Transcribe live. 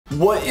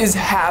What is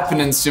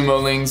happening,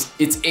 Sumolings?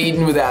 It's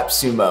Aiden with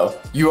AppSumo.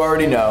 You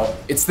already know,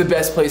 it's the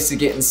best place to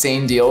get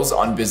insane deals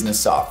on business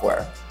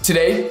software.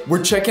 Today,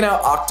 we're checking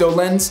out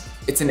Octolens.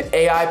 It's an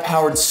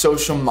AI-powered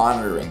social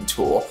monitoring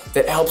tool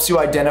that helps you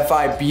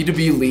identify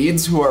B2B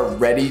leads who are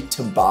ready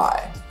to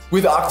buy.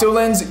 With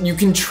Octolens, you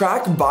can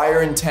track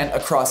buyer intent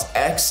across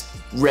X,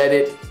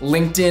 Reddit,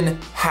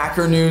 LinkedIn,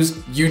 Hacker News,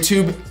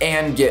 YouTube,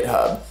 and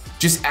GitHub.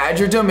 Just add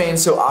your domain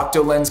so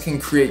Octolens can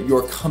create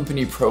your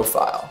company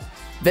profile.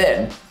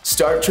 Then,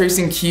 start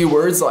tracing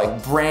keywords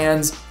like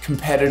brands,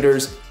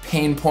 competitors,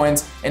 pain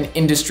points, and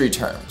industry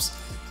terms.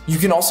 You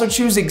can also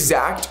choose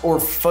exact or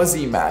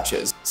fuzzy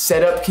matches,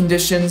 setup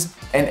conditions,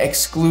 and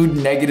exclude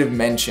negative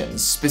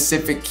mentions,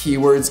 specific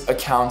keywords,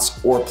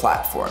 accounts, or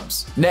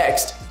platforms.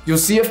 Next, you'll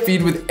see a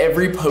feed with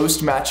every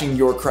post matching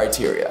your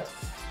criteria.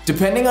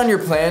 Depending on your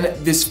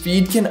plan, this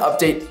feed can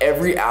update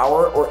every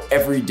hour or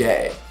every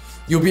day.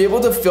 You'll be able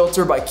to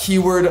filter by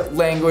keyword,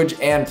 language,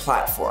 and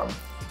platform.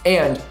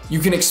 And you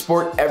can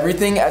export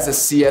everything as a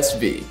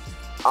CSV.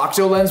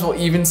 Octolens will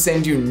even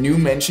send you new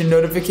mention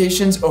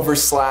notifications over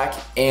Slack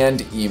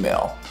and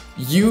email.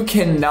 You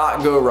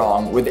cannot go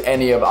wrong with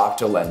any of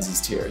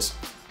Octolens' tiers.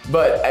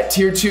 But at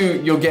tier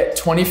 2, you'll get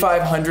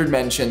 2,500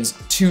 mentions,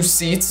 2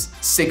 seats,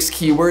 6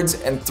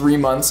 keywords, and 3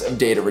 months of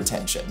data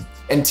retention.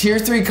 And tier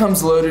 3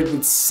 comes loaded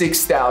with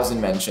 6,000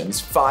 mentions,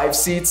 5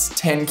 seats,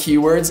 10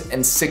 keywords,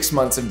 and 6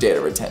 months of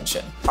data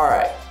retention. All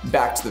right,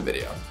 back to the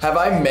video. Have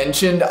I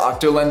mentioned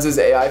Octolens'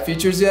 AI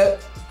features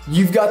yet?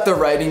 You've got the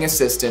writing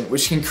assistant,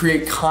 which can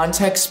create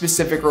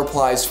context-specific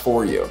replies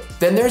for you.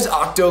 Then there's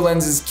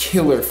Octolens'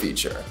 killer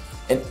feature,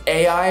 an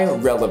AI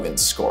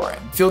relevance scoring.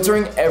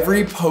 Filtering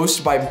every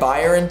post by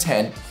buyer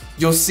intent,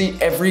 you'll see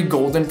every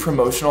golden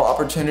promotional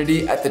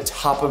opportunity at the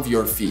top of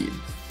your feed.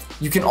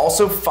 You can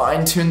also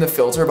fine-tune the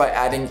filter by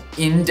adding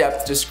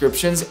in-depth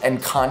descriptions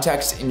and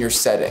context in your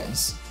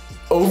settings.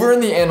 Over in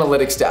the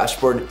analytics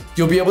dashboard,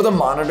 you'll be able to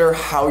monitor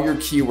how your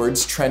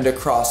keywords trend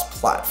across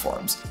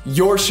platforms,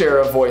 your share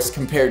of voice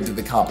compared to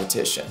the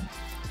competition,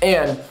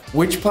 and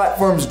which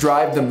platforms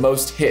drive the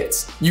most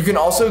hits. You can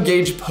also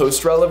gauge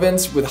post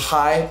relevance with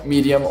high,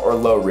 medium, or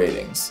low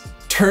ratings.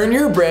 Turn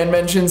your brand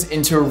mentions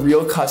into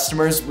real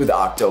customers with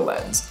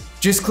Octolens.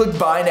 Just click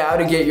buy now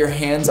to get your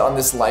hands on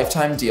this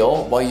lifetime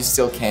deal while you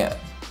still can.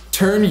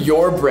 Turn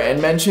your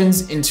brand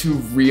mentions into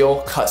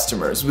real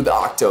customers with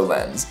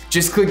Octolens.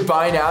 Just click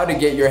buy now to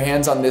get your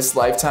hands on this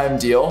lifetime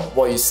deal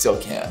while you still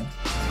can.